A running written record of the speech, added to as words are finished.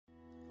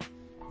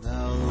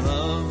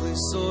only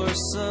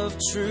source of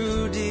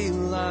true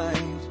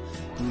delight,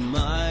 whom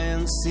I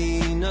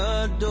unseen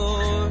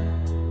adore.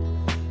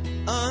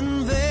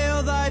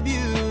 Unveil thy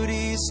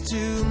beauties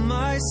to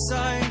my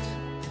sight,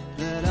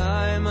 that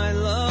I might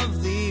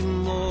love thee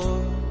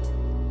more.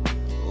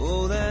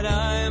 Oh, that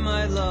I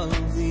might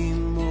love thee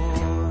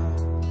more.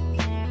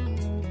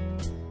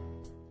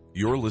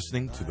 You're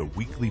listening to the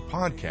weekly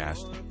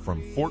podcast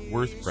from Fort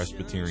Worth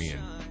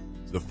Presbyterian.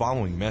 The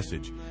following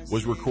message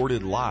was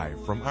recorded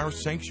live from our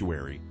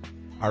sanctuary.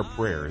 Our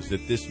prayer is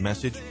that this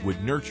message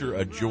would nurture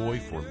a joy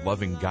for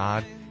loving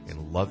God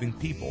and loving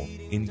people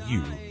in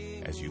you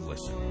as you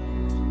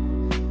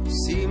listen.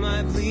 See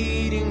my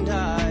bleeding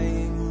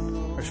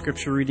dying. Our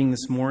scripture reading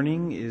this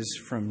morning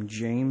is from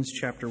James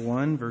chapter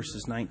 1,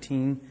 verses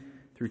 19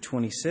 through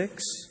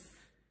 26,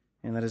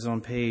 and that is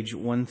on page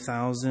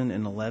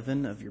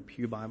 1011 of your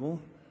Pew Bible.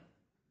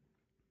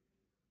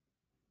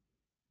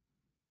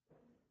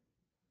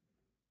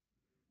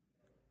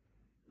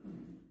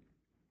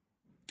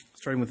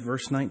 Starting with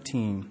verse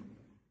 19.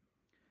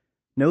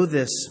 Know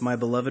this, my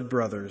beloved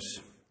brothers,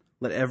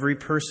 let every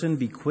person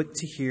be quick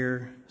to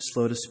hear,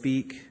 slow to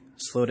speak,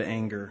 slow to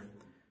anger.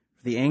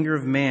 For the anger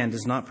of man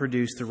does not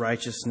produce the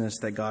righteousness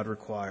that God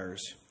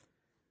requires.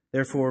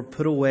 Therefore,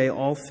 put away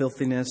all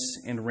filthiness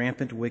and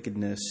rampant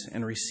wickedness,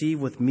 and receive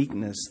with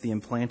meekness the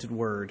implanted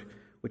word,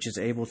 which is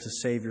able to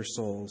save your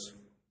souls.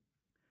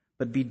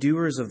 But be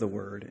doers of the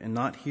word, and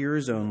not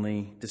hearers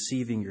only,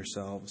 deceiving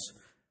yourselves.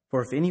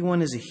 For if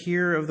anyone is a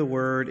hearer of the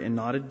word and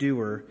not a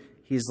doer,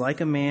 he is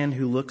like a man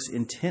who looks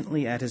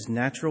intently at his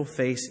natural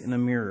face in a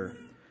mirror.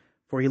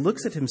 For he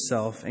looks at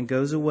himself and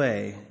goes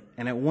away,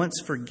 and at once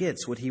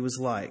forgets what he was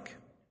like.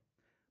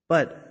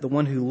 But the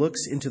one who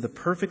looks into the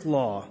perfect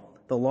law,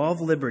 the law of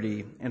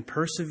liberty, and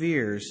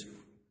perseveres,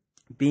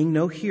 being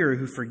no hearer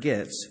who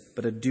forgets,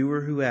 but a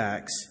doer who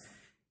acts,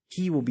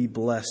 he will be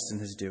blessed in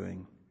his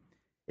doing.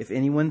 If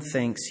anyone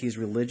thinks he is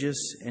religious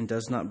and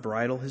does not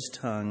bridle his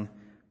tongue,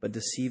 but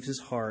deceives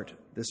his heart,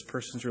 this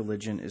person's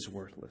religion is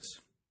worthless.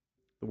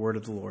 The word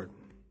of the Lord.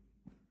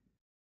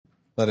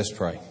 Let us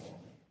pray.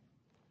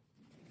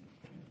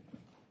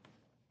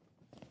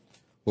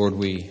 Lord,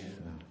 we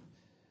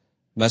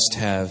must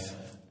have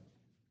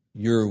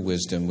your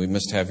wisdom. We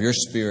must have your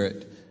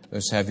Spirit. We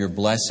must have your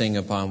blessing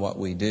upon what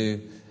we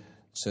do,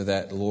 so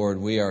that, Lord,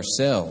 we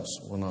ourselves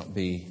will not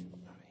be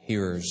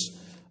hearers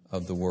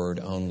of the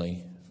word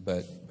only,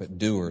 but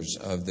doers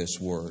of this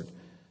word.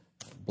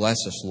 Bless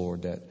us,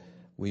 Lord, that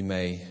we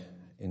may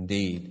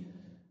indeed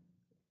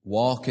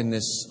walk in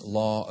this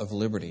law of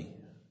liberty,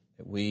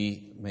 that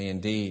we may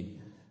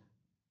indeed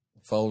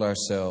fold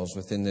ourselves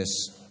within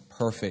this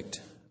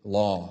perfect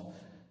law.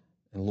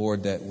 And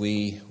Lord, that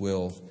we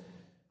will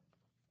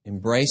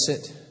embrace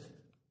it,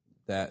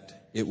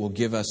 that it will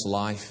give us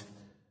life,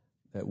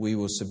 that we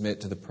will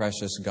submit to the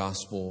precious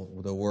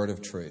gospel, the word of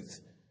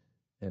truth,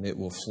 and it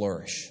will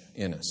flourish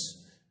in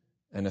us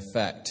and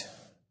affect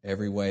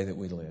every way that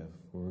we live.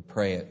 We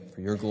pray it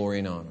for your glory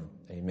and honor.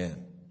 Amen.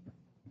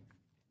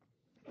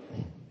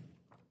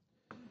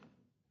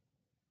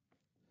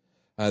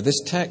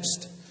 This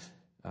text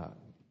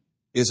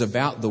is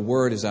about the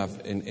Word, as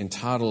I've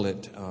entitled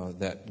it,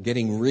 that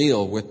getting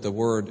real with the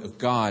Word of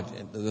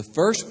God. The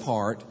first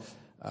part,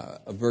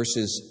 of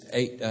verses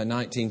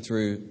 19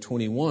 through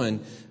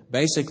 21,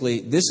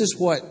 basically, this is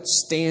what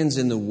stands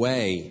in the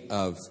way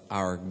of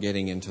our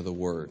getting into the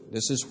Word.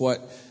 This is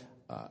what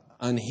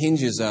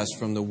unhinges us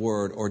from the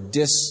Word, or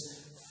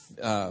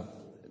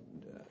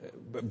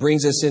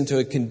brings us into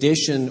a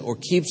condition, or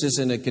keeps us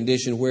in a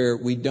condition where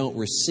we don't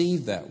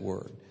receive that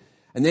Word.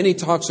 And then he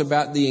talks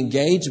about the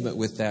engagement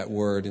with that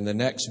Word in the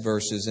next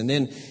verses, and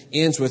then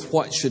ends with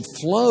what should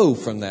flow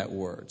from that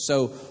Word.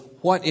 So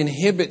what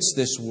inhibits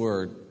this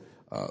Word?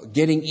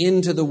 Getting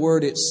into the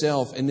Word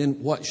itself, and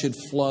then what should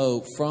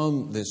flow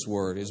from this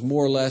Word is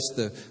more or less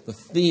the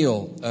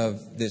feel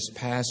of this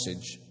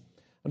passage.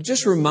 I'll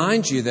just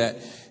remind you that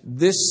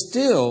this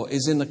still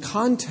is in the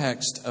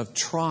context of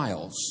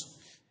trials.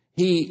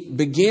 He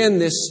began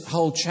this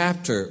whole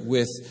chapter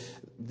with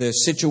the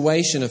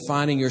situation of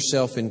finding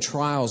yourself in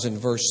trials in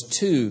verse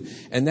 2,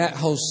 and that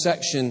whole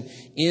section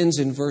ends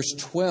in verse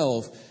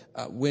 12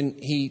 when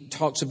he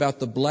talks about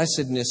the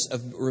blessedness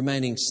of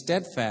remaining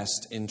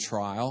steadfast in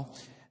trial.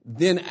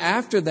 Then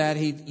after that,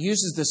 he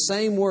uses the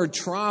same word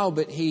trial,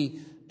 but he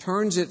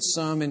turns it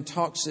some and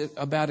talks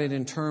about it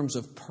in terms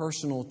of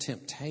personal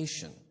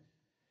temptation.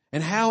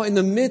 And how in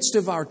the midst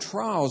of our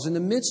trials, in the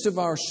midst of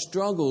our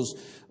struggles,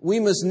 we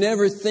must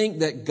never think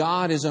that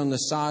God is on the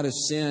side of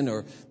sin,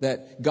 or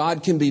that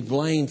God can be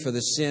blamed for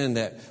the sin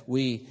that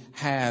we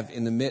have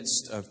in the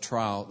midst of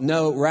trial.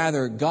 No,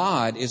 rather,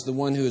 God is the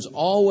one who is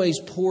always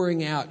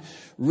pouring out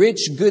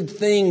rich, good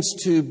things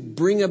to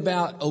bring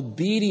about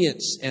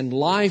obedience and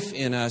life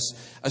in us,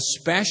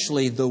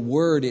 especially the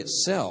Word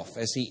itself,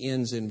 as he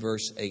ends in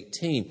verse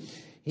 18.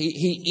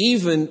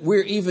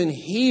 We're even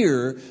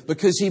here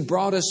because he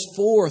brought us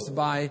forth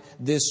by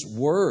this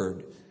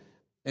Word.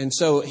 And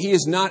so he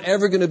is not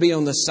ever going to be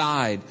on the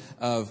side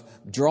of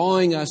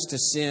drawing us to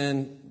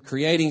sin,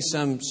 creating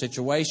some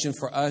situation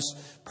for us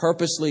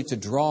purposely to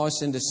draw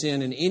us into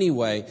sin in any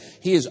way.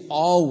 He is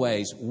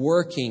always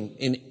working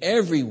in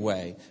every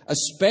way,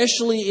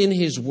 especially in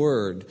His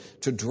Word,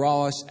 to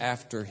draw us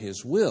after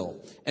His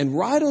will. And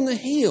right on the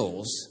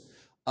heels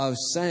of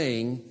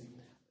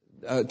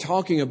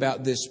talking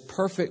about this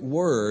perfect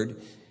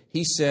Word,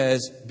 He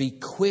says, be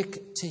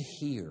quick to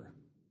hear.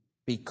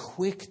 Be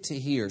quick to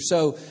hear.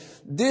 So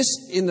this,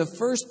 in the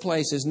first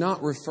place, is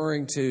not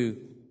referring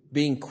to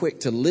being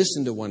quick to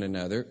listen to one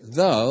another,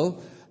 though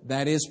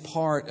that is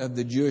part of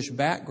the Jewish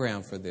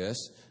background for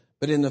this.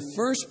 But in the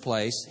first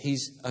place,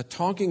 he's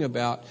talking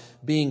about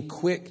being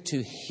quick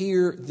to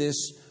hear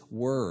this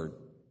word.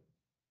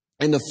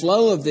 And the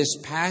flow of this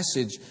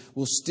passage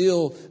will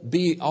still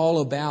be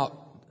all about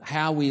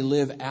how we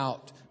live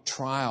out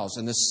trials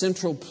and the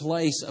central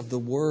place of the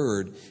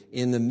word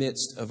in the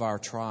midst of our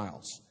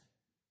trials.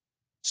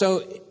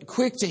 So,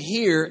 quick to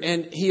hear,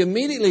 and he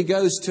immediately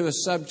goes to a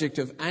subject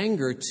of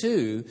anger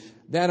too,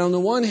 that on the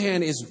one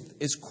hand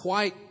is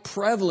quite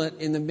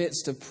prevalent in the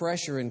midst of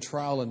pressure and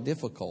trial and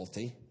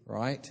difficulty,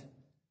 right?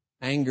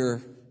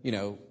 Anger,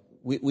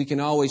 we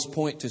can always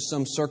point to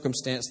some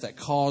circumstance that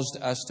caused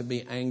us to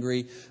be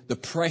angry, the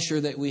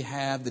pressure that we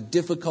have, the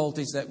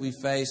difficulties that we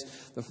face,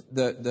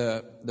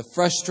 the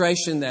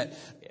frustration that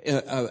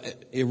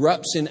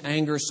erupts in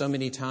anger so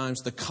many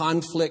times, the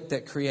conflict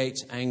that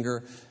creates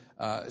anger.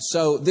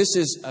 So this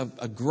is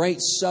a great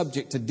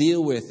subject to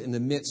deal with in the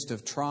midst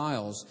of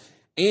trials.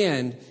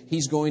 And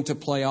he's going to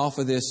play off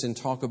of this and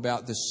talk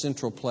about the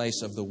central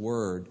place of the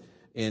Word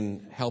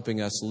in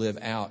helping us live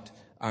out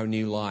our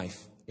new life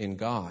in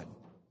God.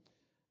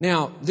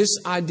 Now, this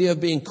idea of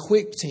being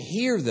quick to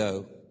hear,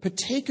 though,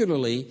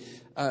 particularly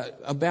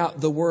about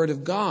the Word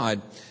of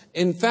God.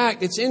 In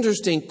fact, it's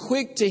interesting,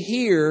 quick to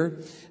hear,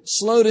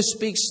 slow to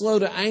speak, slow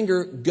to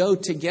anger go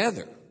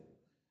together.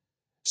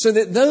 So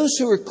that those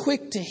who are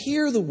quick to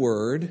hear the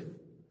Word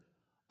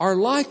are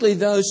likely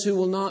those who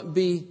will not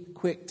be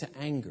quick to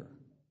anger.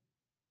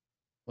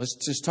 Let's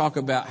just talk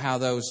about how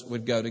those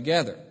would go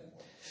together.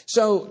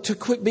 So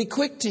to be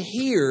quick to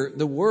hear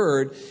the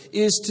Word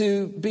is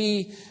to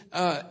be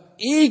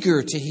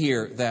eager to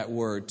hear that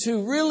Word,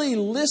 to really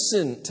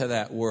listen to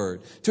that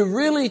Word, to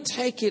really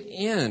take it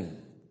in.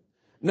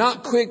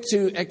 Not quick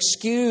to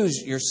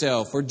excuse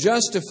yourself or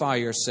justify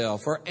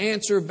yourself or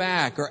answer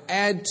back or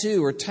add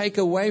to or take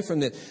away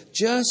from it.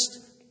 Just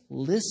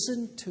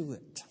listen to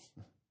it.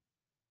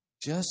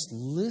 Just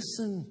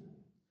listen.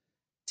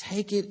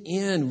 Take it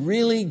in.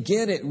 Really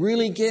get it.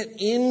 Really get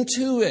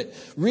into it.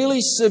 Really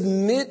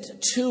submit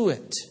to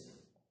it.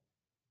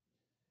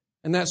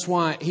 And that's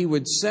why he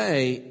would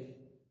say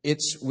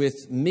it's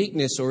with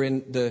meekness, or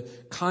in the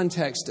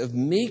context of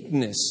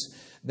meekness,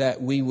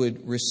 that we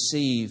would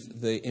receive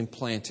the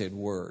implanted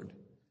word.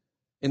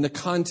 In the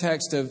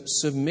context of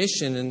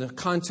submission, in the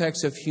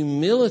context of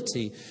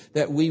humility,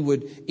 that we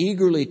would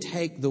eagerly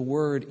take the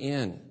word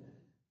in.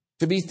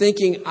 To be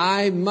thinking,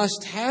 I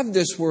must have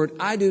this word.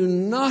 I do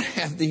not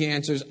have the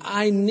answers.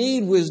 I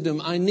need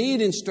wisdom. I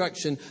need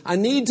instruction. I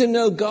need to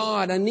know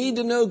God. I need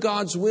to know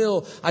God's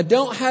will. I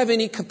don't have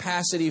any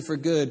capacity for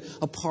good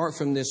apart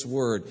from this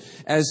word.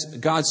 As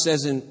God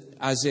says in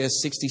Isaiah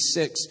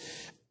 66,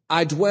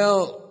 I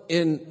dwell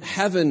in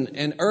heaven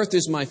and earth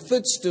is my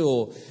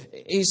footstool.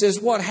 He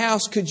says, what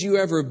house could you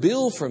ever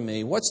build for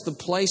me? What's the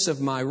place of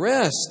my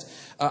rest?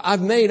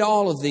 I've made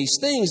all of these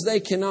things. They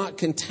cannot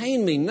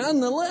contain me.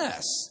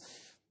 Nonetheless,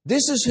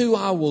 this is who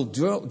I will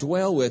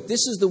dwell with.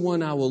 This is the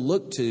one I will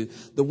look to,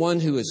 the one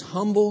who is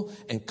humble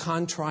and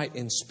contrite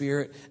in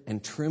spirit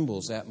and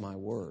trembles at my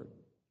word.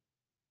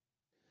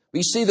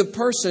 You see, the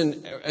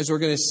person, as we're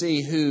going to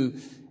see, who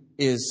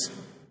is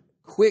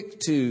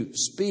quick to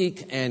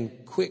speak and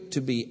quick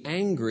to be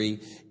angry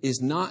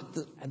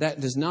that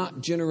does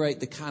not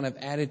generate the kind of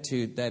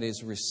attitude that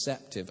is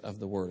receptive of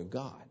the Word of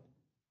God.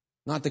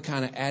 Not the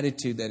kind of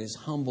attitude that is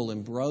humble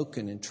and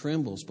broken and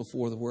trembles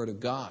before the Word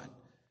of God.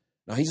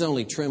 Now, he's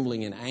only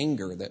trembling in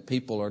anger that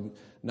people are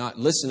not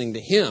listening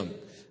to him,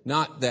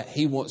 not that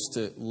he wants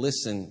to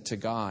listen to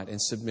God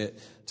and submit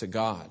to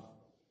God.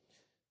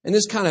 And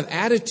this kind of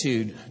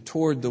attitude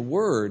toward the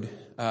Word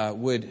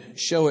would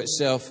show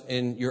itself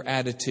in your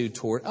attitude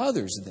toward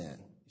others then.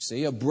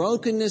 See, a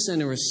brokenness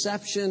and a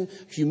reception,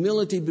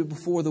 humility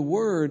before the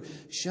Word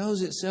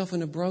shows itself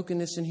in a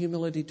brokenness and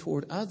humility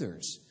toward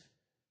others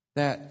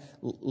that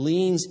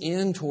leans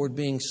in toward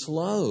being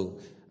slow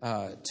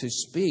to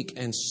speak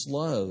and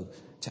slow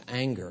to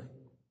anger.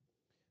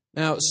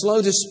 Now,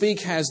 slow to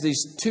speak has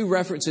these two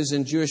references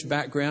in Jewish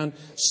background.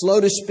 Slow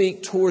to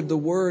speak toward the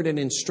word and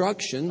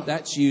instruction,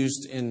 that's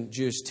used in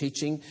Jewish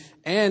teaching,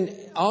 and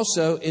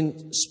also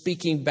in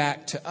speaking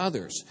back to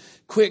others.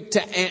 Quick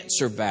to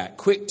answer back,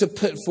 quick to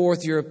put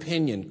forth your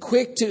opinion,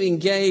 quick to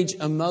engage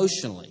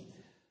emotionally.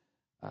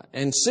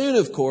 And soon,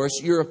 of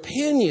course, your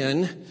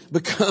opinion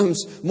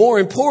becomes more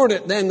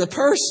important than the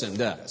person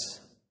does.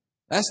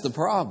 That's the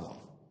problem.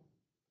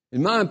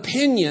 In my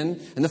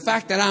opinion, and the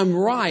fact that I'm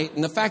right,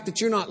 and the fact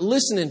that you're not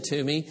listening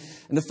to me,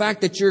 and the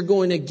fact that you're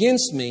going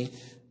against me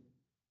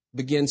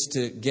begins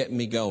to get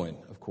me going,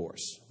 of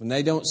course. When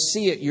they don't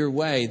see it your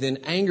way, then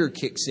anger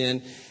kicks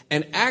in.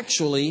 And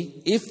actually,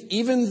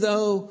 even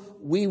though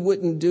we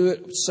wouldn't do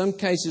it, some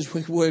cases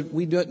we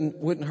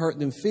wouldn't hurt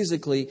them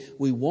physically,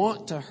 we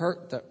want to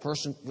hurt that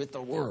person with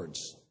our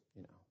words.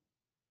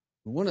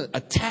 We want to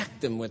attack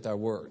them with our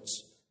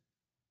words.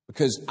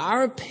 Because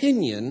our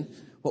opinion,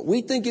 what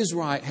we think is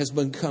right, has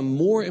become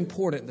more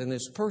important than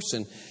this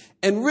person.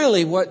 And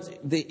really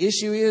what the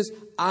issue is,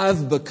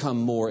 I've become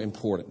more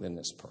important than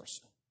this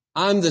person.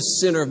 I'm the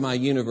center of my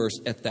universe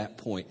at that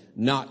point,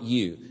 not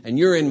you. And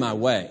you're in my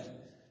way,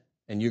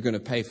 and you're going to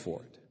pay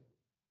for it.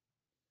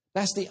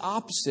 That's the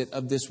opposite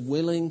of this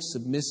willing,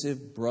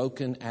 submissive,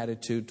 broken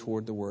attitude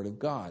toward the Word of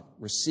God,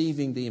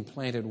 receiving the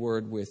implanted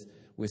Word with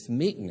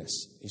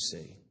meekness, you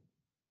see.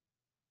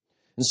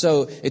 And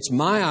so it's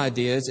my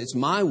ideas, it's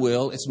my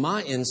will, it's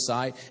my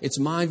insight, it's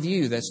my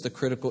view that's the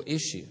critical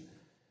issue.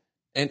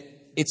 And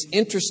it's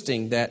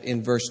interesting that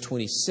in verse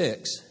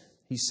 26,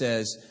 he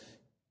says,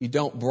 you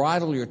don't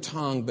bridle your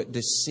tongue, but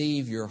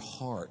deceive your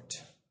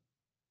heart.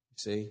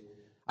 See?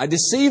 I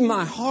deceive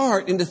my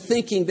heart into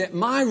thinking that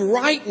my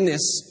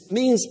rightness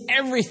means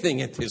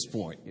everything at this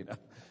point,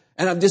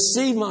 And I've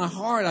deceived my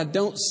heart. I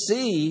don't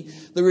see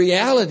the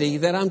reality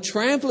that I'm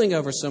trampling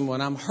over someone,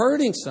 I'm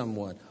hurting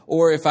someone.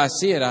 Or if I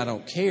see it, I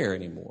don't care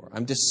anymore.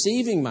 I'm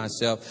deceiving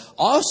myself.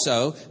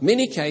 Also,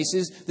 many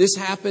cases, this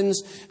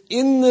happens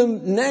in the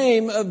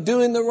name of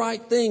doing the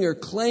right thing or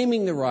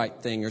claiming the right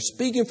thing or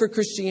speaking for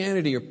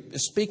Christianity or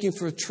speaking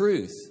for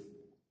truth.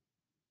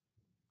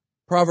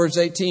 Proverbs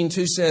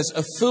 18:2 says,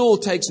 a fool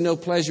takes no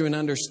pleasure in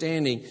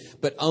understanding,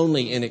 but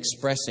only in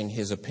expressing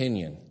his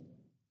opinion.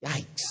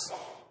 Yikes.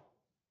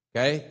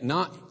 Okay?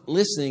 Not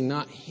listening,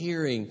 not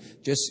hearing,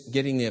 just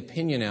getting the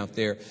opinion out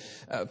there.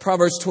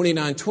 Proverbs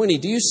 29:20,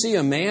 do you see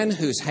a man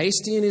who's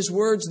hasty in his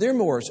words?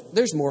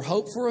 There's more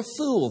hope for a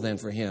fool than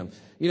for him.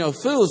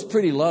 Fool is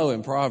pretty low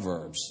in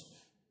Proverbs.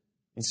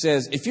 It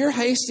says, if you're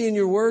hasty in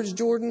your words,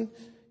 Jordan,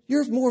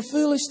 you're more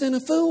foolish than a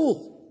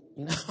fool.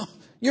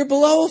 You're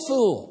below a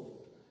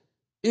fool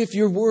if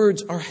your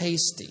words are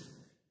hasty.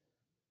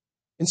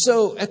 And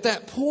so at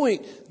that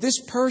point, this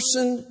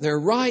person, their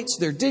rights,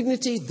 their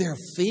dignity, their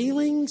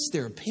feelings,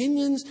 their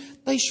opinions,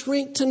 they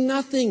shrink to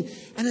nothing.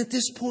 And at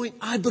this point,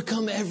 I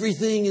become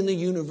everything in the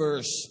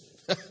universe.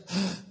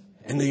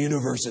 And the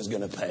universe is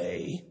going to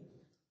pay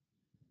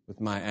with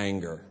my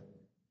anger.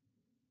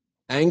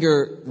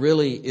 Anger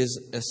really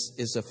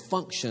is a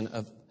function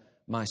of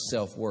my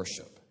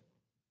self-worship.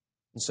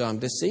 And so I'm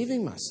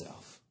deceiving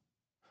myself.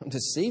 I'm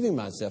deceiving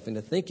myself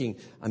into thinking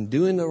I'm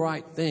doing the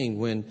right thing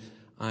when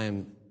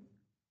I'm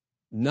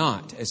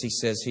not, as he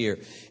says here,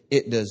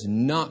 it does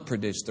not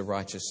produce the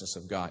righteousness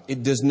of God.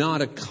 It does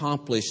not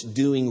accomplish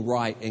doing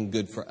right and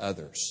good for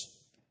others.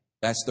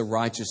 That's the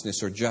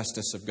righteousness or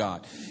justice of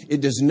God. It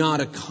does not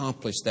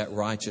accomplish that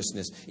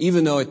righteousness,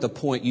 even though at the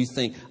point you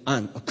think,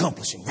 I'm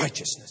accomplishing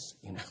righteousness.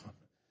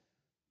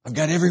 I've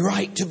got every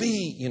right to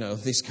be,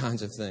 these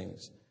kinds of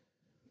things.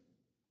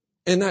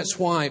 And that's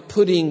why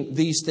putting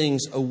these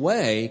things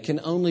away can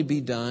only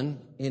be done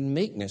in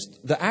meekness.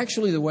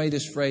 Actually, the way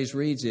this phrase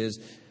reads is,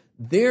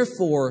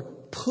 therefore,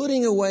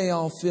 putting away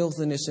all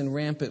filthiness and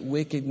rampant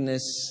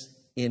wickedness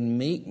in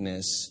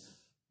meekness,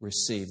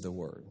 receive the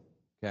word.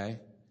 Okay?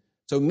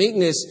 So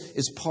meekness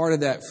is part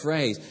of that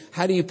phrase.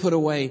 How do you put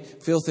away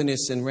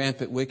filthiness and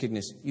rampant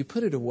wickedness? You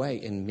put it away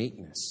in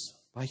meekness,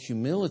 by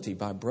humility,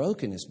 by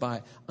brokenness,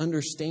 by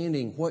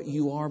understanding what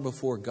you are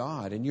before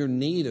God and your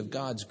need of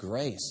God's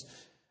grace,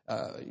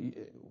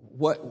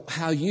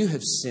 how you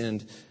have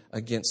sinned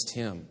against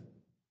Him.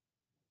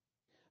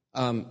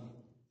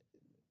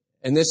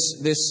 It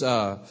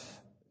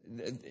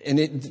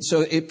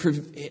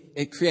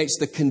creates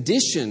the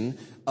condition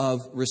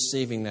of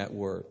receiving that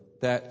word.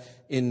 That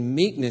in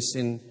meekness,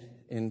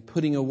 in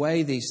putting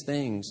away these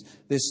things,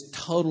 this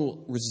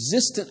total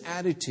resistant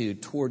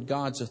attitude toward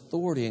God's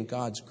authority and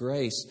God's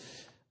grace,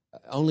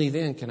 only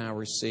then can I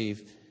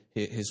receive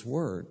His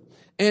word.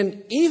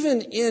 And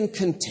even in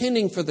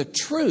contending for the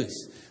truth,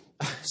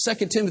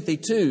 2 Timothy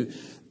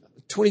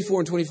 2:24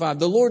 and 25,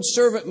 the Lord's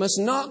servant must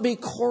not be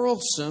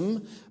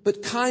quarrelsome,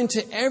 but kind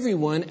to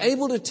everyone,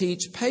 able to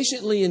teach,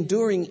 patiently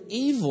enduring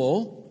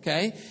evil.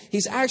 Okay?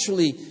 He's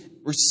actually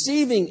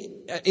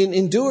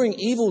enduring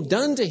evil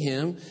done to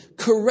him,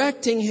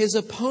 correcting his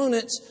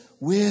opponents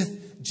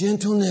with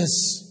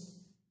gentleness.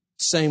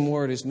 Same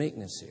word as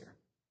meekness here.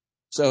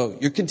 So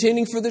you're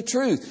contending for the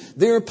truth.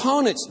 Their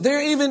opponents,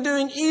 they're even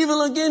doing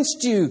evil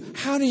against you.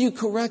 How do you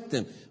correct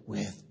them?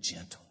 With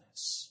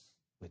gentleness.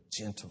 With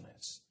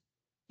gentleness.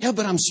 Yeah,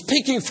 but I'm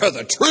speaking for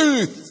the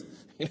truth.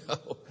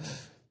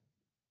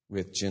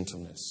 With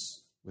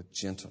gentleness. With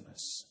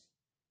gentleness.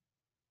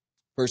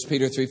 1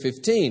 Peter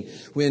 3:15,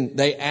 when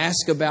they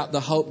ask about the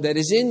hope that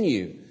is in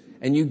you,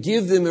 and you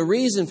give them a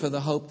reason for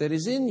the hope that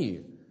is in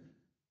you,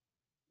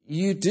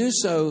 you do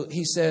so,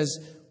 he says,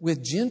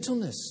 with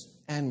gentleness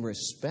and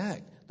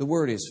respect. The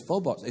word is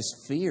phobos,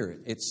 it's fear,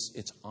 it's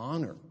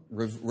honor,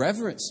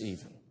 reverence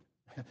even.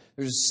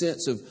 There's a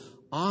sense of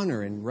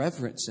honor and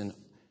reverence and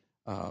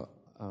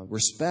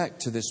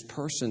respect to this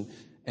person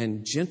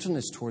and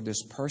gentleness toward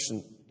this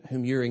person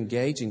whom you're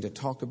engaging to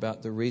talk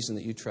about the reason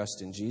that you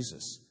trust in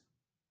Jesus,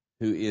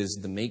 who is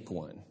the meek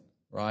one,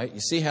 right? You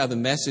see how the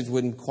message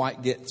wouldn't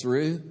quite get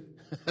through?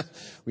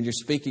 When you're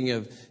speaking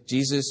of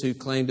Jesus, who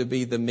claimed to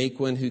be the meek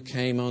one, who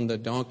came on the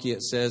donkey,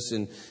 it says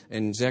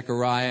in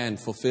Zechariah, and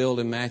fulfilled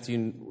in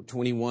Matthew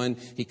 21,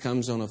 he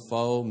comes on a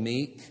foal,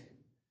 meek,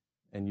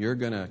 and you're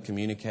going to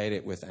communicate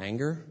it with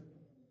anger?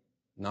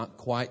 Not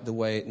quite the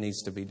way it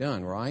needs to be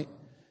done, right?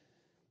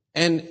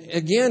 And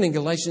again, in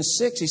Galatians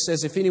 6, he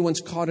says, if anyone's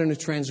caught in a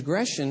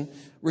transgression,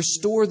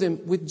 restore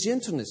them with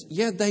gentleness.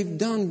 Yeah, they've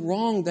done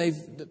wrong. They've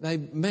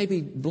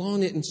maybe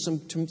blown it in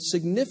some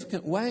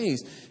significant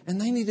ways.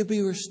 And they need to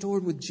be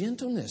restored with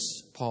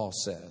gentleness, Paul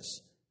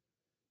says.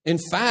 In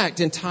fact,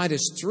 in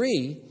Titus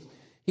 3,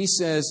 he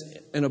says,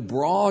 in a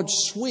broad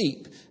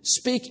sweep,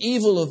 speak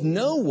evil of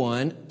no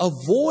one,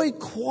 avoid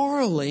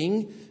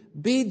quarreling,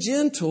 be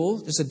gentle.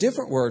 There's a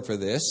different word for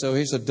this, so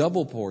here's a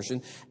double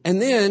portion.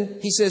 And then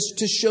he says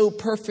to show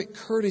perfect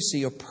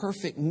courtesy or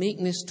perfect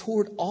meekness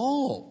toward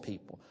all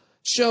people.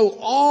 Show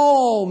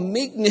all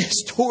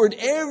meekness toward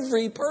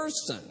every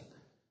person.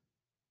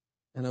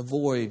 And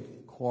avoid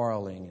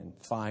quarreling and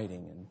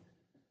fighting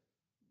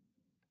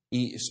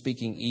and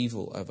speaking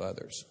evil of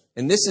others.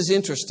 And this is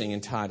interesting in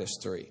Titus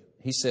 3.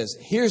 He says,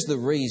 here's the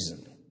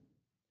reason.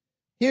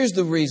 Here's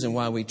the reason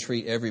why we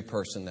treat every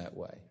person that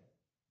way.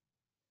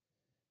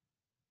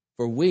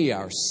 For we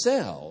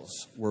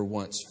ourselves were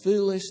once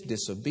foolish,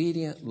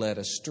 disobedient, led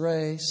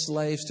astray,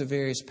 slaves to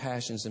various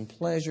passions and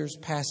pleasures,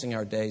 passing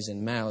our days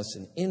in malice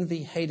and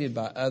envy, hated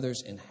by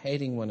others and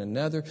hating one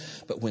another.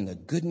 But when the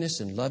goodness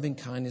and loving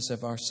kindness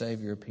of our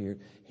Savior appeared,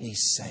 He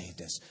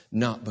saved us,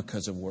 not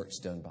because of works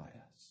done by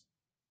us.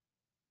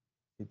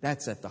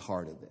 That's at the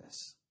heart of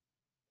this.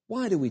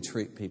 Why do we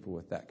treat people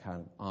with that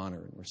kind of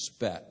honor and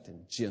respect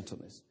and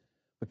gentleness?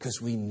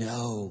 Because we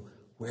know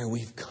where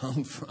we've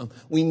come from.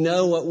 We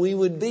know what we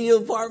would be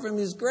apart from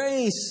His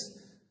grace.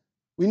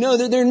 We know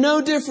that they're no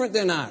different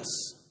than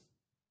us.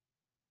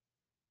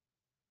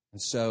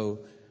 And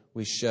so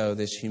we show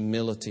this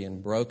humility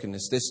and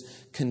brokenness, this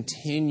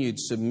continued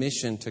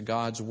submission to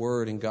God's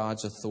Word and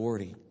God's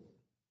authority.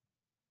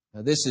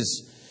 Now, this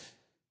is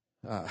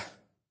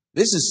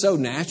so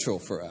natural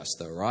for us,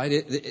 though, right?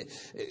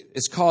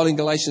 It's called in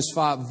Galatians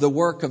 5 the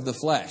work of the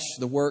flesh,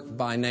 the work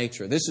by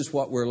nature. This is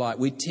what we're like.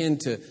 We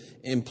tend to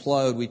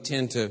implode. We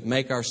tend to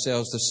make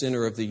ourselves the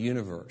center of the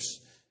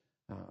universe.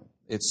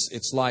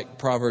 It's like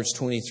Proverbs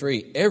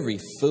 23. Every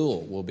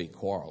fool will be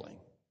quarreling.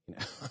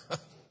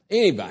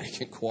 Anybody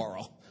can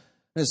quarrel.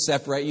 It'll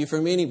separate you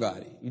from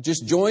anybody. You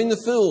just join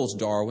the fools,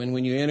 Darwin,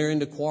 when you enter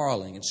into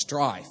quarreling and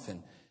strife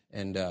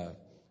and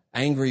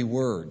angry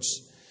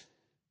words.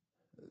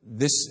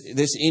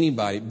 This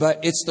anybody, but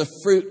it's the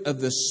fruit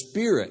of the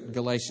Spirit,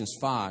 Galatians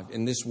 5,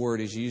 and this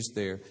word is used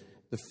there.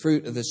 The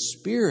fruit of the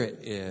Spirit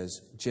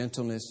is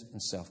gentleness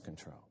and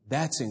self-control.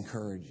 That's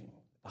encouraging.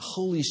 The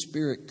Holy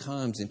Spirit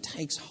comes and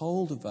takes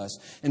hold of us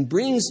and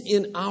brings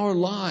in our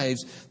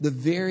lives the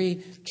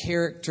very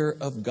character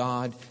of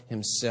God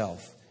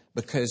Himself.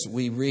 Because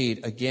we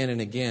read again and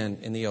again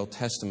in the Old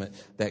Testament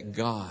that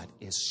God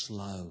is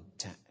slow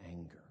to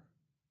anger.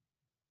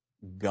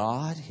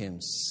 God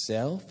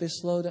Himself is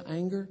slow to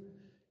anger?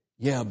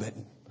 Yeah, but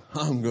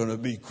I'm going to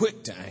be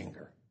quick to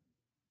anger.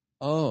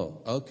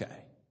 Oh,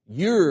 okay.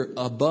 You're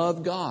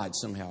above God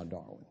somehow,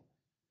 Darwin.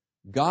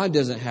 God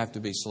doesn't have to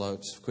be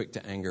quick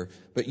to anger,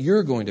 but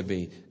you're going to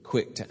be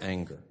quick to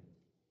anger.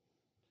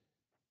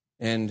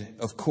 And,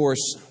 of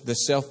course, the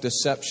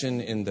self-deception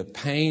and the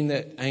pain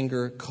that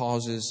anger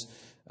causes,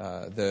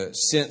 the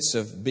sense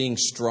of being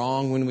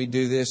strong when we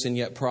do this, and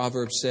yet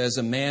Proverbs says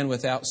a man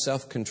without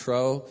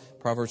self-control,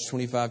 Proverbs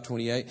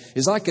 25:28,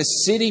 is like a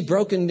city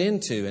broken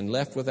into and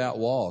left without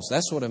walls.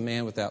 That's what a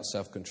man without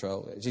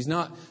self-control is. He's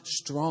not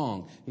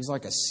strong. He's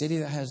like a city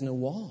that has no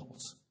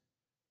walls.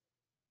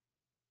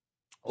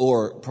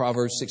 Or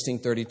Proverbs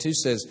 16:32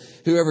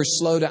 says, whoever's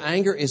slow to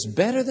anger is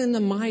better than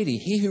the mighty.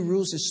 He who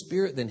rules his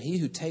spirit than he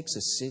who takes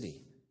a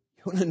city.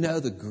 You want to know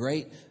the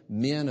great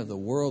men of the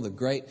world, the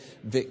great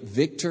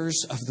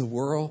victors of the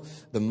world,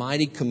 the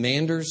mighty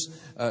commanders?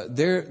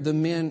 They're the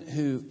men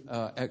who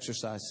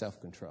exercise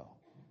self-control.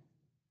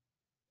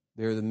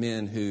 They're the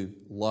men who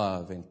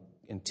love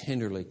and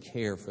tenderly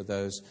care for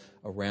those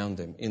around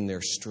them in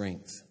their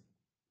strength.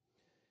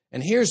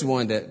 And here's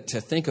one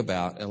to think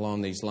about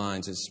along these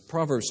lines. Is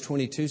Proverbs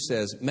 22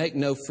 says, make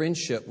no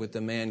friendship with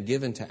the man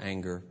given to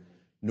anger,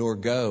 nor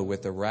go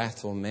with the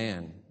wrathful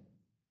man.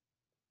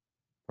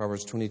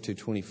 Proverbs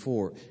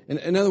 22:24.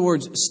 In other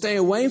words, stay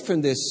away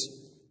from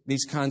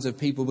these kinds of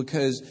people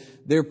because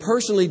they're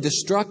personally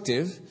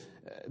destructive.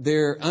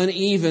 They're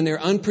uneven,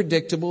 they're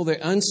unpredictable, they're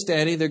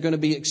unsteady, they're going to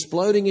be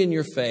exploding in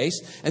your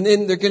face, and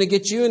then they're going to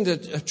get you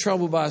into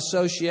trouble by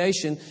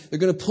association. They're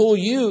going to pull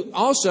you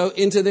also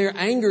into their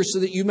anger so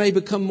that you may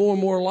become more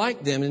and more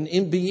like them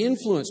and be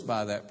influenced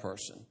by that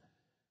person.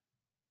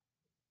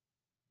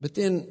 But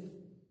then,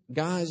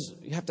 guys,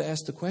 you have to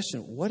ask the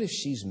question, what if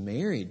she's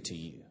married to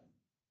you?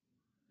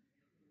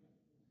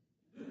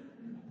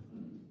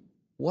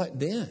 What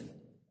then?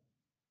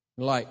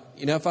 Like,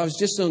 if I was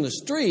just on the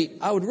street,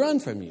 I would run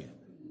from you.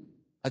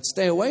 I'd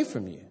stay away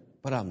from you.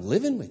 But I'm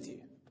living with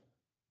you.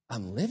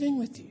 I'm living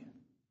with you.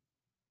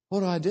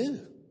 What do I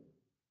do?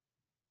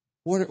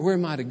 Where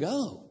am I to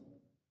go?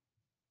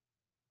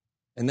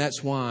 And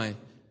that's why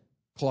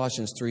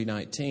Colossians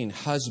 3:19,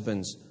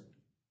 husbands,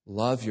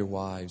 love your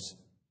wives.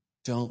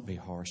 Don't be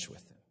harsh with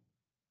them.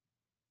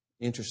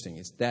 Interesting.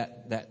 It's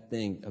that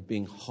thing of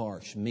being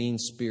harsh,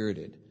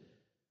 mean-spirited.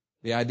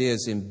 The idea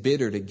is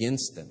embittered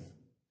against them.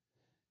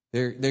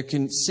 There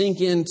can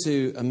sink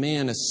into a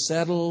man a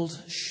settled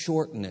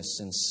shortness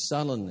and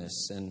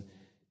sullenness, and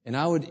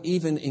I would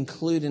even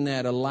include in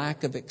that a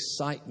lack of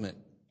excitement.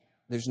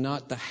 There's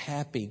not the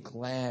happy,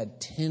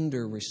 glad,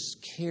 tender,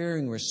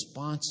 caring,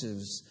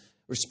 responsive,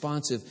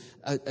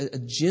 a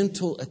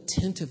gentle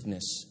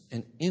attentiveness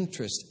and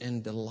interest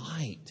and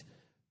delight.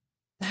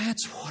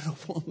 That's what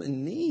a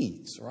woman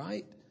needs,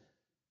 right?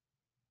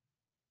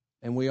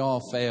 And we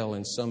all fail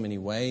in so many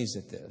ways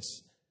at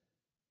this.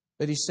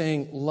 But he's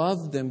saying,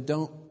 love them.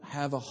 Don't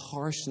have a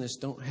harshness.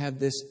 Don't have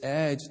this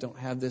edge. Don't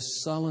have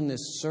this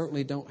sullenness.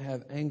 Certainly don't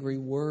have angry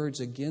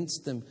words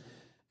against them.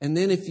 And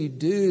then if you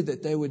do,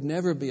 that they would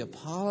never be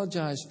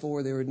apologized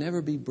for. There would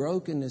never be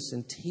brokenness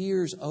and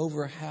tears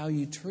over how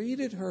you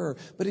treated her.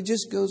 But it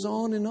just goes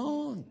on and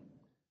on.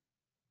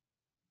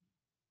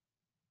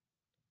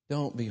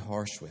 Don't be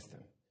harsh with them.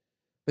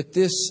 But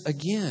this,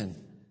 again,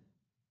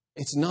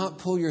 it's not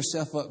pull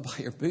yourself up by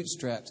your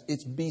bootstraps.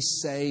 It's be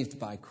saved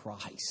by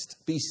Christ.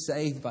 Be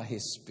saved by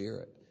His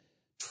Spirit.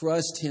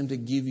 Trust Him to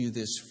give you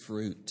this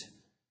fruit.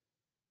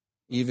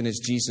 Even as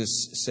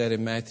Jesus said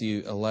in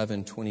Matthew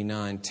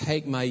 11:29,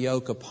 take my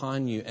yoke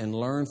upon you and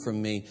learn from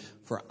me,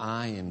 for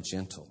I am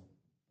gentle,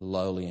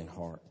 lowly in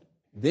heart.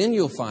 Then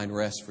you'll find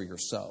rest for your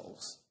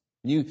souls.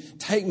 You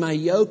take my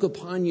yoke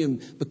upon you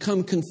and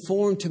become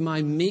conformed to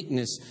my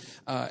meekness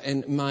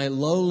and my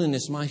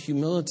lowliness, my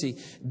humility.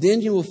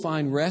 Then you will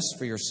find rest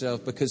for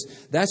yourself, because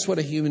that's what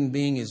a human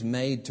being is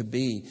made to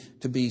be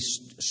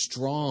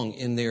strong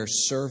in their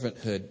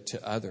servanthood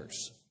to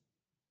others.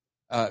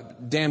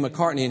 Dan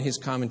McCartney in his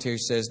commentary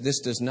says,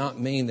 this does not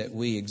mean that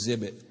we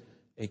exhibit,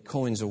 he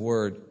coins a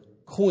word,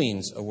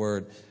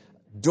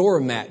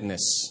 doormatness.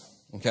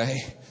 Okay?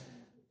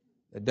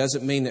 It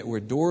doesn't mean that we're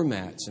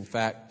doormats. In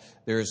fact,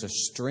 there is a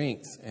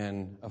strength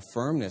and a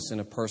firmness in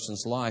a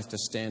person's life to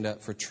stand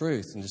up for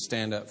truth and to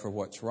stand up for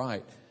what's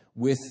right.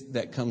 With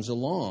that comes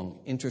along,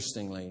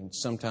 interestingly, and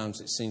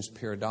sometimes it seems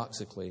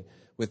paradoxically,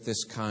 with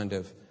this kind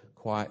of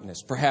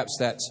quietness. Perhaps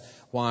that's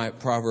why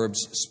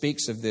Proverbs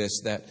speaks of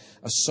this, that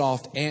a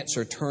soft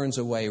answer turns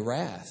away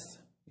wrath,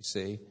 you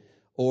see.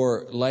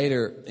 Or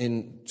later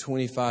in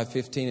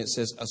 25:15 it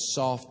says, a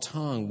soft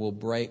tongue will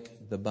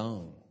break the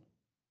bone.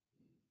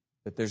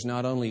 But there's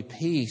not only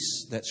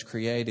peace that's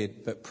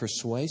created, but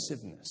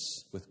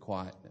persuasiveness with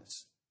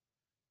quietness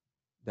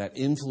that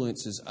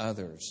influences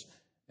others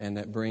and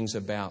that brings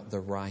about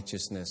the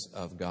righteousness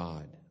of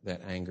God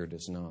that anger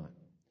does not.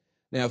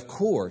 Now, of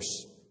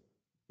course,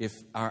 if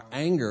our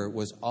anger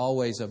was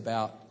always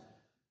about,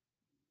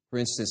 for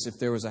instance, if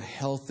there was a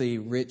healthy,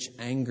 rich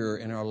anger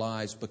in our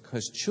lives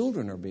because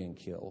children are being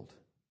killed,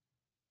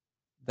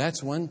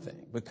 that's one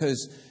thing.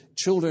 Because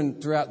children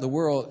throughout the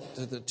world,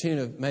 to the tune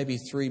of maybe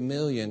 3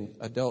 million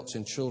adults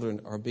and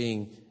children, are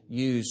being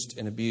used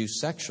and abused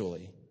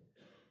sexually.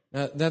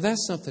 Now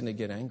that's something to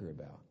get angry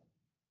about.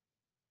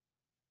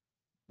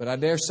 But I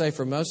dare say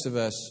for most of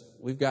us,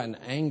 we've gotten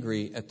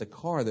angry at the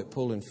car that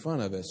pulled in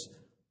front of us,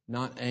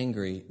 not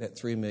angry that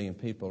 3 million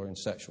people are in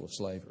sexual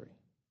slavery.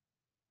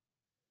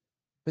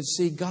 But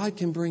see, God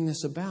can bring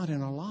this about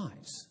in our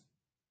lives.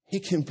 He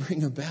can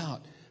bring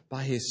about,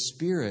 by His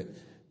Spirit,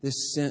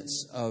 this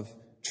sense of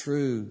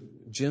true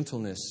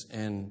gentleness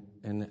and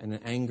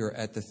anger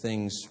at the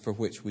things for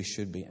which we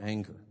should be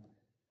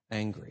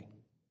angry.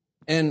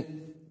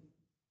 And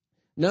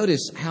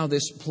notice how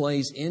this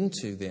plays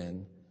into,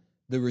 then,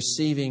 the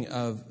receiving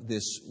of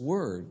this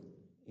word,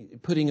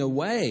 putting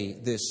away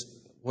this,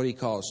 what he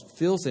calls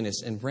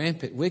filthiness and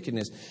rampant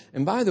wickedness.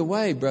 And by the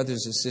way,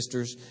 brothers and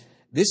sisters,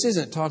 this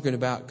isn't talking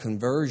about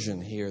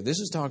conversion here. This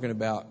is talking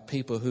about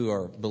people who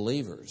are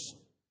believers.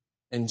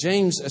 And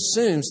James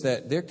assumes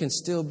that there can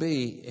still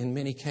be, in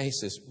many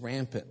cases,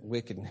 rampant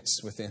wickedness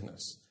within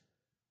us.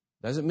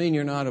 Doesn't mean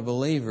you're not a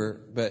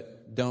believer,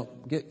 but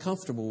don't get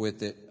comfortable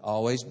with it.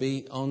 Always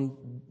be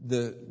on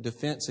the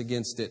defense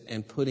against it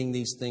and putting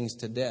these things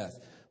to death.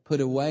 Put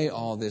away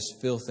all this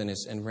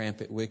filthiness and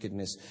rampant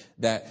wickedness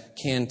that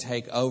can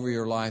take over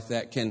your life,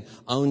 that can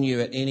own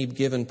you at any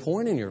given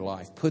point in your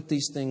life. Put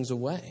these things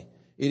away.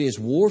 It is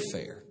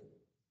warfare.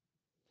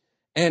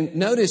 And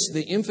notice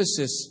the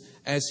emphasis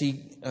as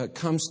he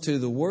comes to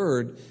the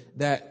word,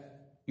 that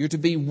you're to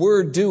be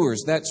word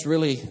doers. That's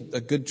really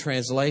a good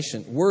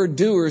translation. Word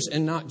doers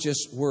and not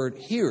just word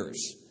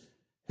hearers,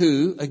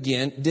 who,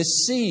 again,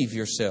 deceive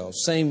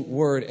yourselves. Same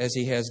word as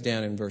he has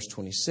down in verse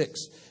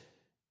 26.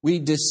 We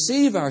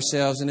deceive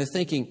ourselves into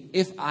thinking,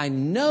 if I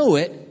know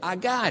it, I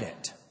got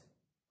it.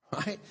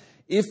 Right?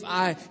 If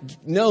I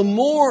know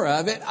more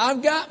of it,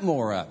 I've got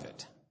more of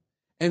it.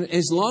 And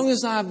as long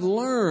as I've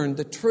learned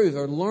the truth,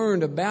 or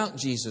learned about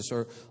Jesus,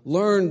 or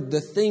learned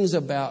the things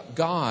about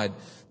God,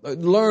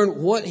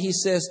 learned what He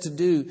says to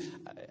do,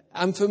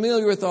 I'm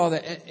familiar with all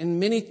that. In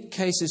many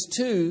cases,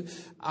 too,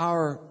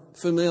 our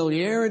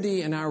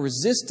familiarity and our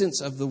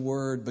resistance of the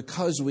Word,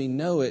 because we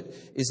know it,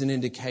 is an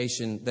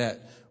indication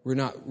that we're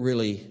not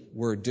really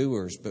word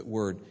doers, but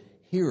word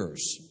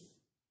hearers.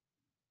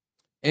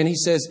 And he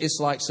says it's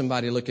like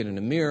somebody looking in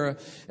a mirror.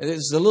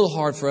 It's a little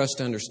hard for us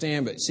to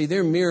understand, but see,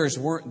 their mirrors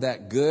weren't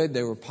that good.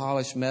 They were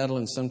polished metal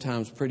and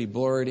sometimes pretty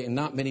blurred, and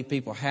not many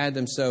people had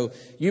them. So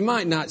you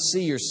might not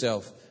see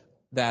yourself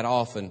that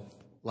often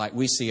like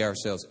we see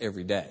ourselves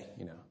every day,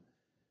 you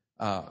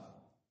know.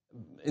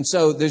 And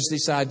so there's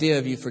this idea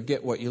of you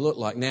forget what you look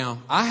like.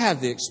 Now, I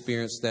have the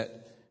experience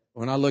that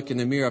when I look in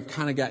the mirror, I've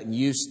kind of gotten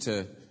used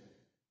to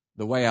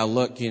the way I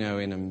look, you know,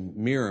 in a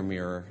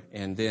mirror.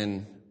 And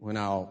then when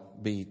I'll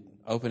be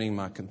opening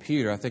my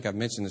computer, I think I've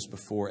mentioned this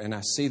before, and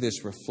I see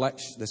this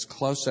reflection, this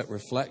close-up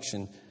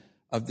reflection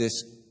of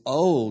this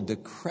old,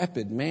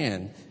 decrepit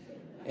man.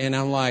 And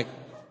I'm like,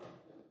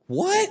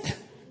 what?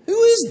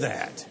 Who is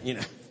that? You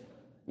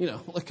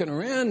know, looking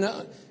around.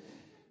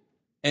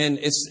 And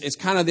it's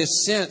kind of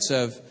this sense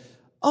of,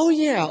 oh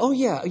yeah,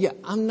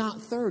 I'm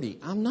not 30.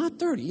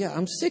 Yeah,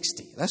 I'm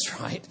 60. That's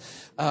right.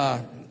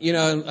 You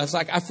know, it's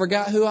like I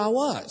forgot who I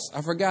was.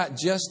 I forgot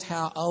just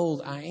how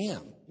old I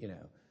am, you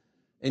know.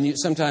 And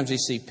sometimes you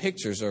see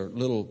pictures or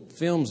little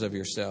films of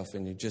yourself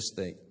and you just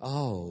think,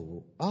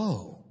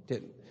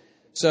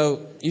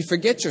 so you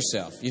forget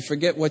yourself. You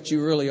forget what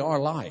you really are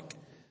like.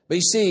 But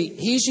you see,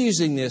 he's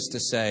using this to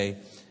say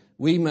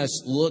we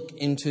must look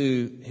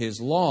into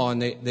his law,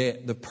 and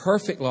the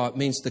perfect law, it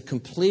means the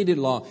completed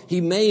law.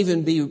 He may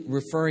even be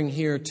referring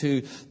here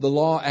to the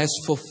law as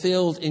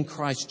fulfilled in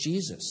Christ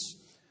Jesus,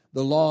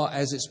 the law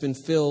as it's been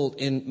filled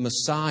in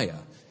Messiah.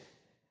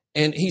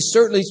 And he's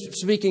certainly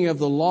speaking of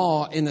the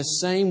law in the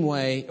same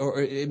way,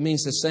 or it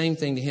means the same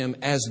thing to him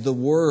as the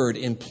word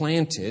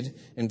implanted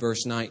in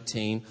verse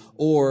 19,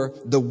 or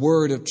the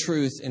word of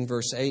truth in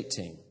verse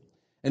 18.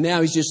 And now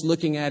he's just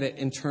looking at it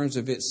in terms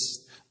of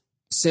its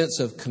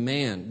sense of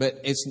command.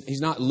 But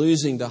he's not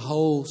losing the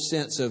whole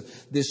sense of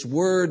this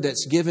word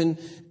that's given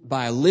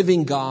by a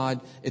living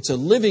God. It's a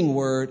living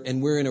word,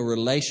 and we're in a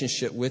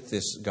relationship with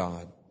this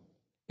God.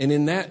 And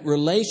in that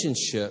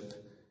relationship,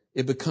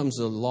 it becomes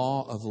a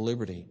law of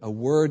liberty, a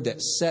word that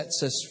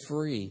sets us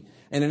free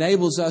and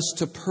enables us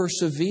to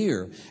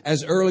persevere.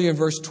 As earlier in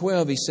verse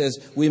 12, he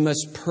says, we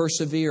must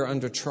persevere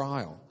under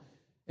trial.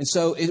 And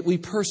so we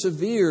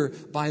persevere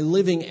by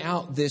living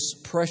out this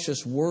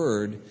precious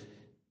word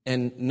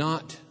and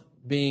not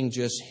being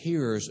just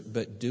hearers,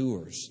 but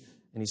doers.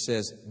 And he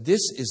says,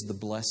 this is the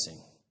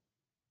blessing.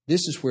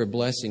 This is where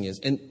blessing is.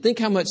 And think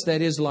how much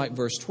that is like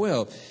verse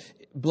 12.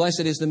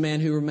 Blessed is the man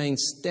who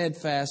remains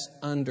steadfast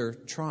under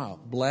trial.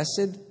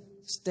 Blessed,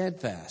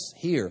 steadfast.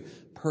 Here,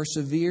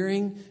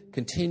 persevering,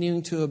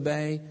 continuing to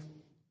obey,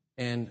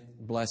 and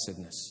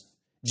blessedness.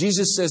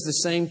 Jesus says the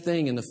same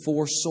thing in the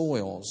 4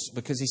 soils,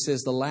 because he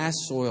says the last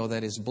soil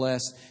that is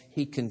blessed,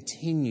 he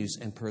continues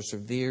and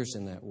perseveres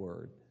in that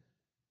word.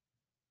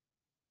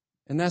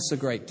 And that's a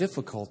great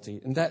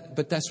difficulty.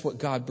 But that's what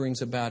God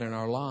brings about in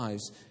our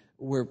lives,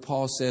 where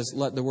Paul says,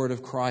 let the word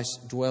of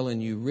Christ dwell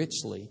in you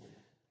richly.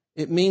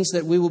 It means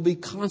that we will be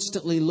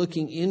constantly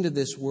looking into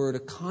this word, a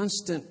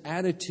constant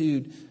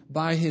attitude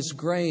by His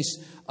grace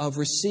of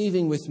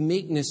receiving with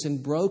meekness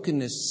and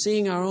brokenness,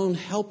 seeing our own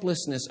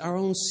helplessness, our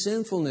own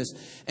sinfulness,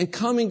 and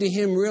coming to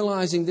Him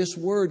realizing this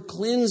word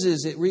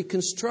cleanses, it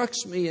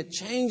reconstructs me, it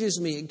changes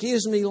me, it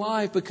gives me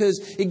life because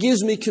it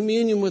gives me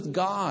communion with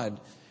God.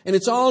 And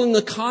it's all in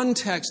the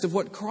context of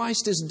what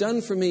Christ has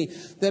done for me,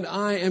 that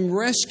I am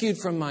rescued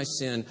from my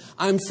sin.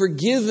 I'm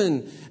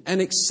forgiven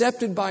and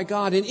accepted by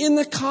God. And in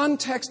the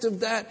context of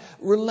that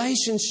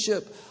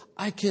relationship,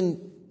 I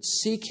can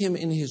seek Him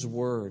in His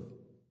Word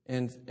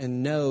and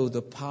know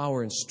the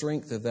power and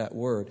strength of that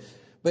Word.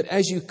 But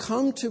as you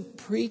come to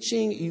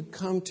preaching, you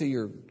come to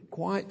your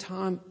quiet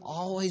time,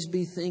 always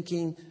be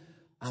thinking,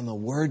 I'm a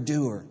word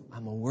doer.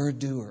 I'm a word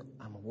doer.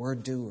 I'm a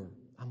word doer.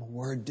 I'm a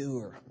word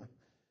doer.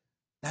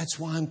 That's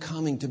why I'm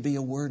coming, to be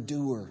a word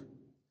doer,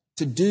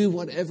 to do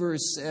whatever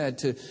is said,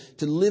 to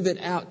live it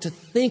out, to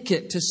think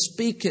it, to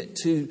speak it,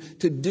 to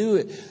do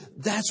it.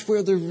 That's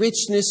where the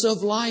richness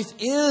of life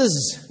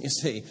is, you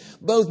see.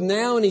 Both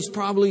now and he's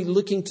probably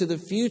looking to the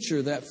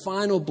future, that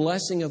final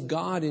blessing of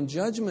God in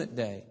Judgment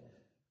Day.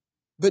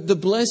 But the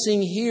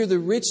blessing here, the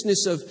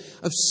richness of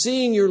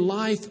seeing your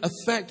life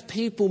affect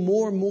people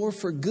more and more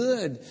for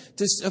good,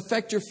 to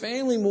affect your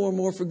family more and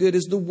more for good,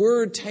 as the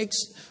Word takes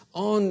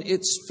on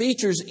its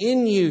features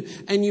in you,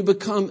 and you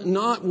become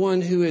not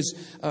one who is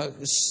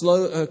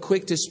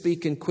quick to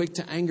speak and quick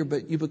to anger,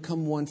 but you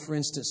become one, for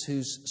instance,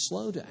 who's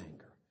slow to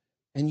anger.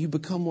 And you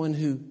become one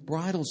who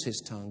bridles his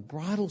tongue,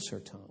 bridles her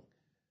tongue.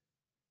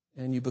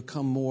 And you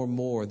become more and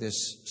more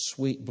this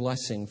sweet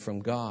blessing from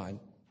God.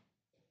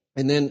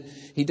 And then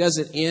he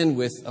doesn't end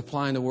with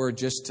applying the word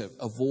just to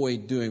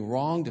avoid doing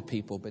wrong to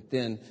people, but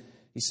then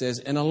he says,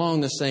 and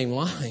along the same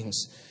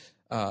lines,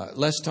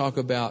 Let's talk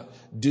about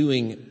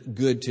doing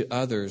good to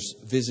others,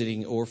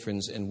 visiting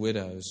orphans and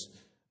widows.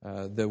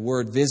 The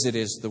word visit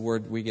is the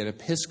word we get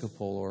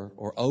episcopal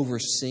or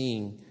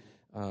overseeing,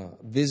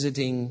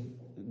 visiting,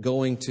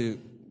 going to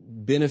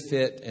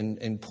benefit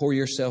and pour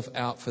yourself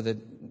out for the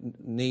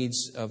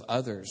needs of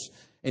others.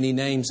 And he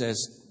names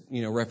as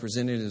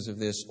representatives of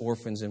this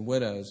orphans and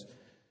widows.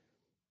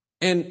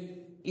 And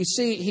you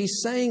see,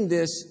 he's saying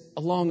this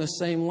along the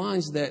same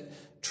lines that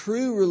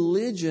true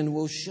religion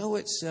will show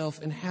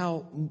itself in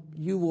how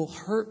you will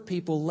hurt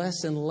people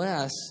less and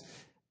less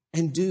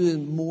and do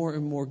more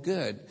and more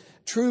good.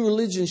 True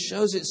religion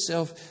shows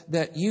itself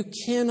that you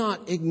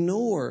cannot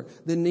ignore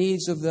the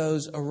needs of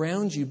those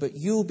around you, but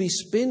you'll be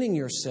spending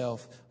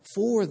yourself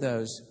for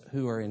those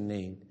who are in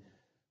need.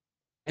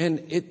 And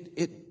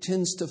it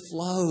tends to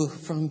flow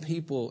from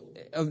people.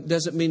 It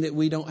doesn't mean that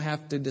we don't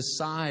have to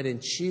decide and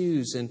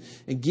choose and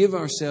give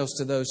ourselves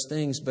to those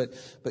things, but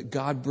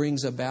God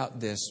brings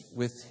about this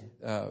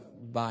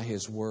by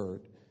His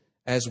Word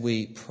as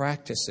we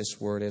practice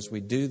this Word, as we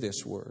do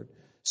this Word.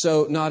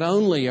 So not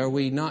only are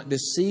we not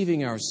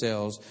deceiving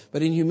ourselves,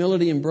 but in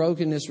humility and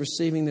brokenness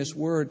receiving this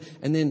Word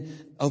and then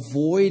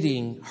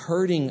avoiding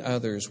hurting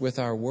others with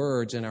our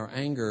words and our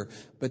anger,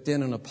 but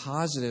then in a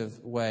positive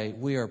way,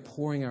 we are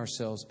pouring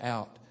ourselves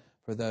out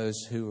for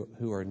those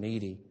who are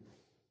needy.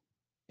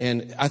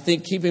 And I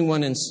think keeping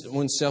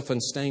oneself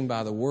unstained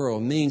by the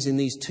world means in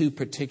these two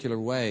particular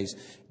ways.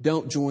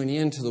 Don't join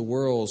into the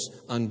world's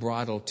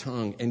unbridled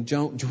tongue and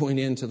don't join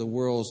into the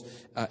world's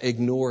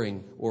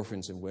ignoring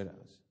orphans and widows.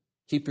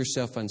 Keep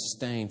yourself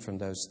unstained from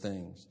those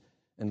things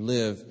and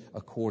live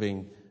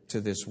according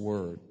to this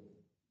Word.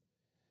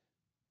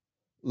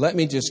 Let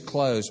me just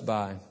close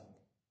by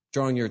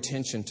drawing your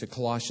attention to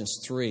Colossians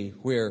 3,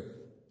 where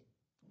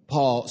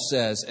Paul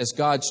says, as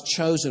God's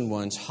chosen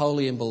ones,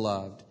 holy and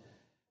beloved,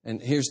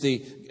 and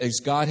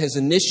as God has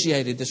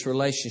initiated this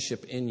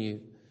relationship in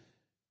you,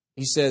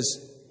 he says,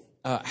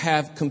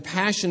 have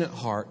compassionate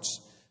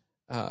hearts,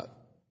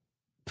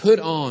 put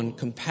on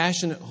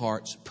compassionate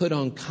hearts, put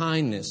on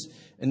kindness.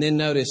 And then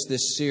notice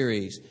this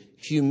series: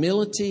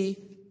 humility,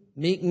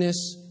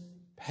 meekness,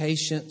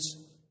 patience,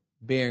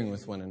 bearing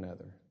with one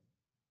another.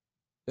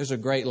 There's a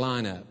great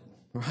lineup,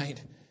 right?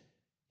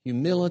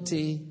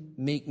 Humility,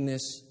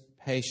 meekness,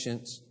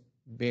 patience,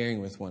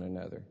 bearing with one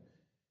another.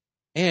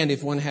 And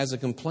if one has a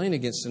complaint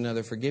against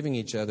another, forgiving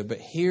each other. But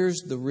here's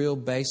the real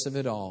base of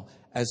it all.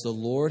 As the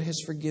Lord has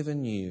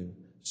forgiven you,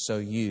 so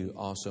you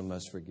also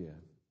must forgive.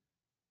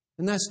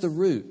 And that's the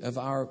root of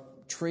our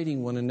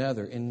treating one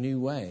another in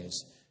new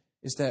ways,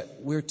 is that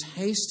we're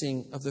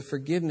tasting of the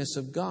forgiveness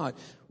of God.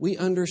 We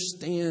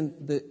understand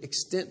the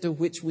extent to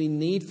which we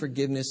need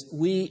forgiveness.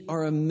 We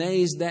are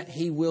amazed that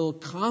He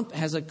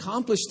has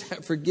accomplished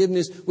that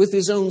forgiveness with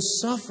His own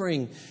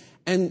suffering.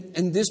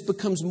 And this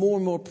becomes more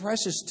and more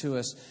precious to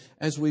us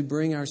as we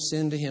bring our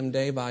sin to Him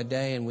day by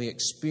day and we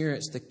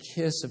experience the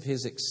kiss of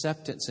His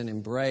acceptance and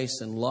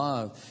embrace and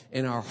love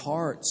in our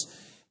hearts.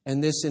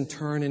 And this in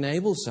turn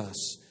enables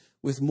us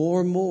with more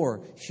and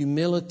more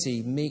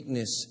humility,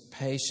 meekness,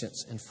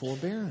 patience, and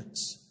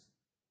forbearance.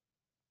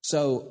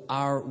 So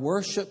our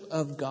worship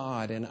of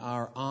God and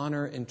our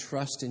honor and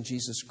trust in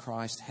Jesus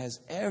Christ has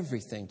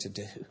everything to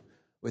do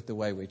with the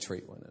way we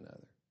treat one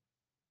another.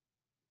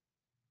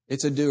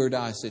 It's a do or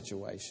die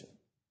situation.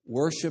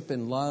 Worship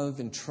and love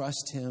and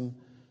trust Him,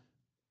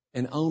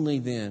 and only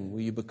then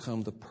will you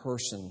become the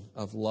person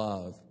of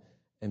love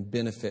and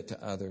benefit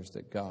to others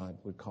that God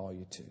would call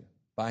you to.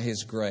 By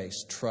His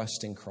grace,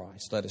 trust in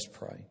Christ. Let us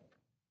pray.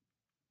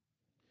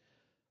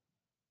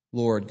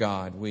 Lord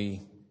God,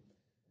 we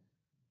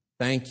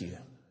thank You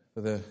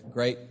for the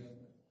great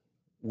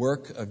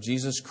work of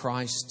Jesus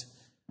Christ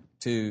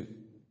to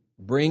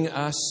bring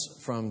us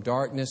from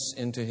darkness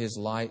into His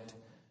light,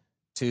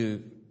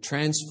 to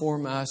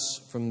transform us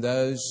from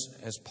those,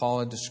 as Paul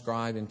had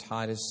described in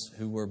Titus,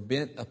 who were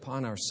bent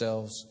upon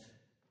ourselves,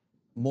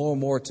 more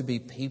and more to be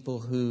people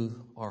who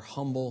are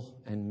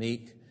humble and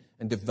meek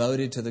and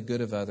devoted to the good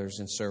of others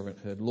in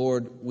servanthood.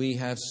 Lord, we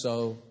have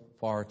so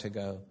far to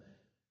go.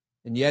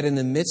 And yet in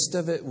the midst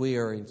of it, we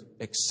are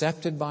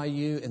accepted by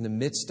You. In the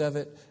midst of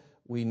it,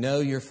 we know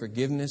Your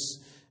forgiveness,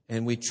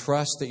 and we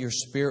trust that Your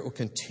Spirit will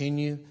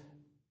continue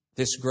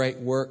this great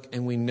work.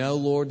 And we know,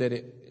 Lord,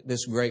 that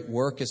this great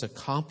work is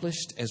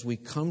accomplished as we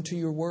come to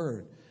Your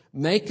Word.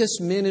 Make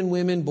us men and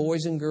women,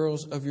 boys and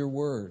girls of Your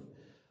Word,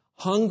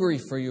 hungry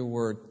for Your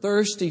Word,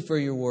 thirsty for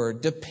Your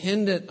Word,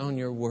 dependent on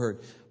Your Word,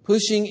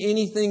 pushing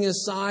anything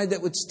aside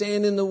that would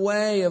stand in the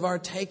way of our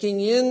taking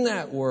in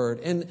that Word.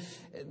 And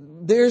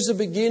there's a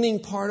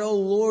beginning part, oh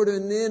Lord,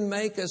 and then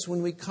make us,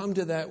 when we come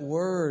to that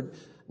Word,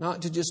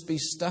 not to just be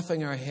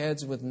stuffing our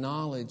heads with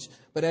knowledge,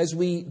 but as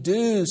we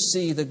do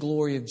see the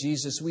glory of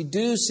Jesus, we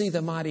do see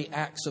the mighty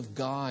acts of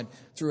God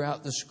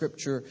throughout the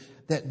Scripture,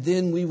 that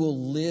then we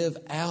will live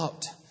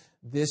out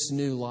this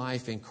new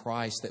life in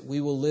Christ, that we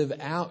will live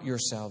out Your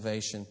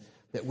salvation,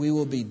 that we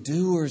will be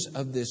doers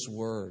of this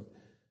Word.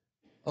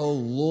 Oh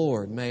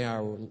Lord, may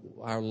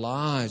our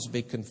lives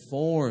be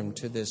conformed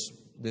to this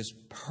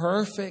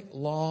perfect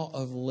law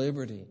of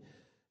liberty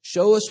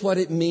Show us what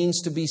it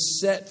means to be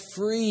set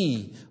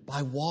free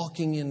by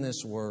walking in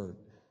this Word.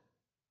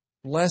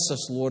 Bless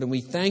us, Lord, and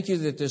we thank You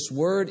that this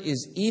Word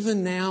is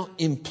even now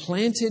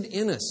implanted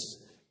in us.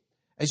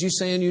 As You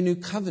say in Your new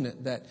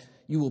covenant, that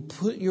You will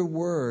put Your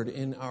Word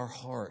in our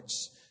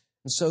hearts.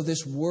 And so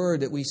this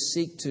Word that we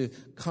seek to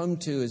come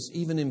to is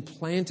even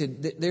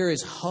implanted. There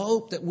is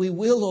hope that we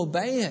will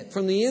obey it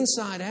from the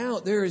inside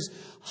out. There is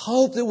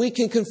hope that we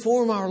can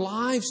conform our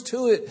lives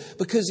to it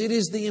because it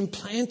is the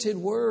implanted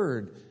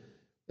Word.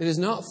 It is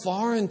not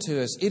foreign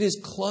to us. It is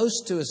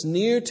close to us,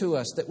 near to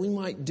us, that we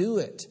might do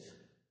it.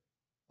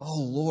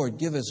 Oh, Lord,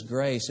 give us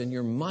grace and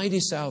Your mighty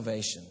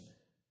salvation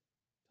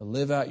to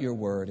live out Your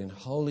Word in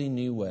holy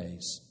new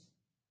ways.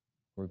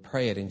 We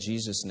pray it in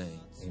Jesus' name.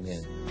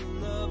 Amen.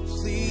 The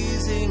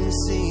pleasing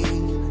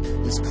scene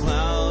is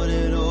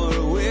clouded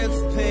or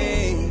with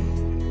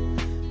pain.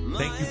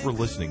 Thank you for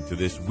listening to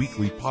this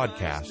weekly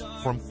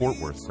podcast from Fort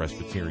Worth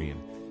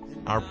Presbyterian.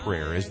 Our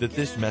prayer is that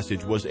this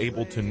message was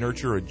able to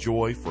nurture a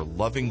joy for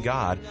loving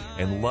God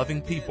and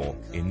loving people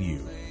in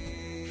you.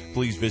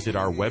 Please visit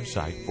our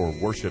website for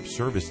worship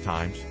service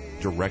times,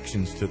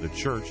 directions to the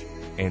church,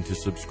 and to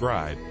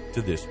subscribe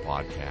to this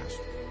podcast.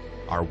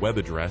 Our web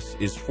address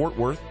is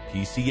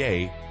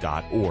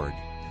fortworthpca.org.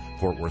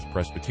 Fort Worth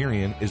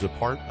Presbyterian is a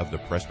part of the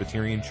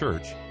Presbyterian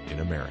Church in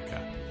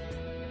America.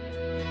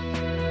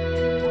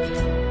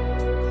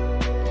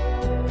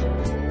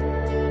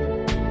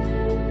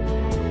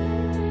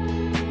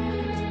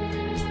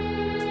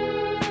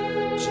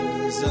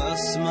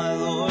 Jesus, my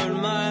Lord,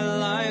 my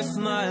life,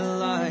 my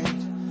light.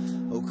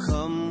 Oh,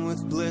 come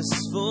with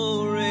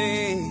blissful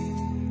ray.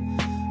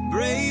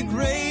 Break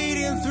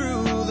radiant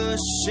through the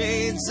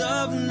shades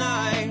of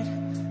night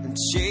and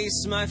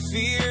chase my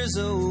fears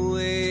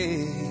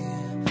away.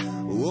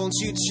 Won't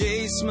You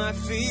chase my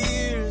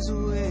fears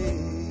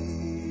away?